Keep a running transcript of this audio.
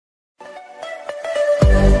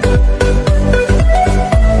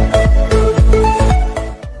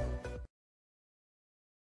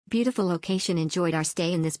Beautiful location. Enjoyed our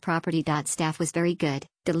stay in this property. Staff was very good,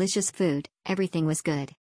 delicious food, everything was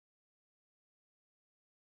good.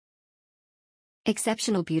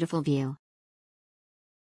 Exceptional beautiful view.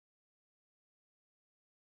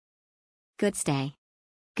 Good stay.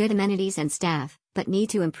 Good amenities and staff, but need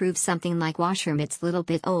to improve something like washroom. It's little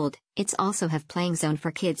bit old. It's also have playing zone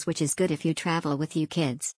for kids, which is good if you travel with you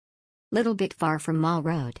kids. Little bit far from Mall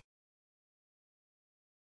Road.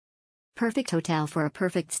 Perfect hotel for a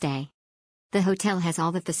perfect stay. The hotel has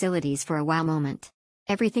all the facilities for a wow moment.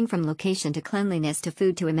 Everything from location to cleanliness to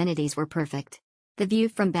food to amenities were perfect. The view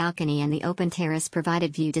from balcony and the open terrace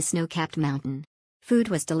provided view to snow-capped mountain. Food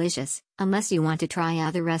was delicious. Unless you want to try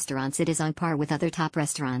other restaurants, it is on par with other top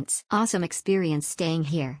restaurants. Awesome experience staying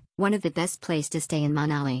here. One of the best place to stay in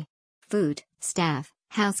Manali. Food, staff,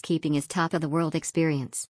 housekeeping is top of the world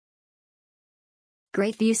experience.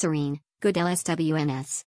 Great view, serene, good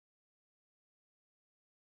LSWNS.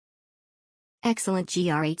 Excellent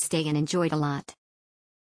GR8 stay and enjoyed a lot.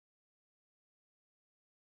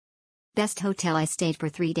 Best hotel. I stayed for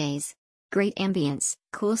 3 days. Great ambience,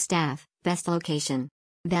 cool staff, best location.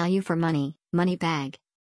 Value for money, money bag.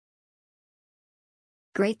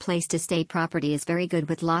 Great place to stay. Property is very good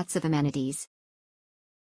with lots of amenities.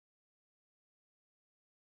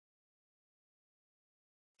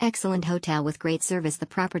 Excellent hotel with great service. The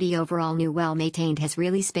property overall new, well maintained, has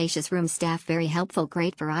really spacious rooms, staff very helpful,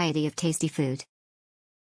 great variety of tasty food.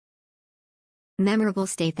 Memorable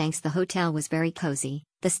stay. Thanks, the hotel was very cozy.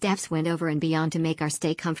 The staffs went over and beyond to make our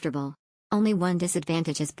stay comfortable. Only one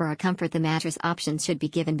disadvantage is for our comfort, the mattress options should be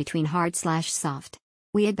given between hard/soft.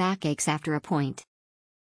 We had backaches after a point.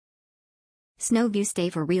 Snow view stay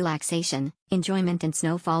for relaxation, enjoyment and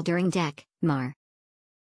snowfall during deck, Mar.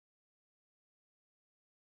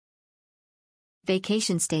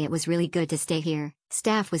 Vacation stay. It was really good to stay here.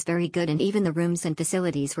 Staff was very good and even the rooms and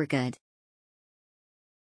facilities were good.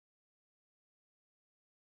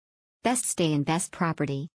 Best stay and best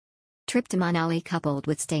property. Trip to Manali coupled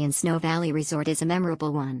with stay in Snow Valley Resort is a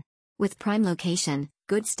memorable one. With prime location,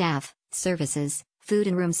 good staff, services, food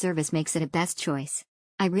and room service makes it a best choice.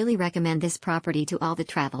 I really recommend this property to all the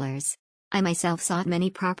travelers. I myself sought many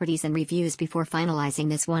properties and reviews before finalizing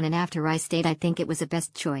this one, and after I stayed I think it was a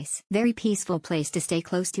best choice. Very peaceful place to stay,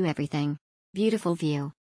 close to everything. Beautiful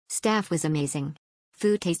view. Staff was amazing.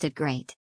 Food tasted great.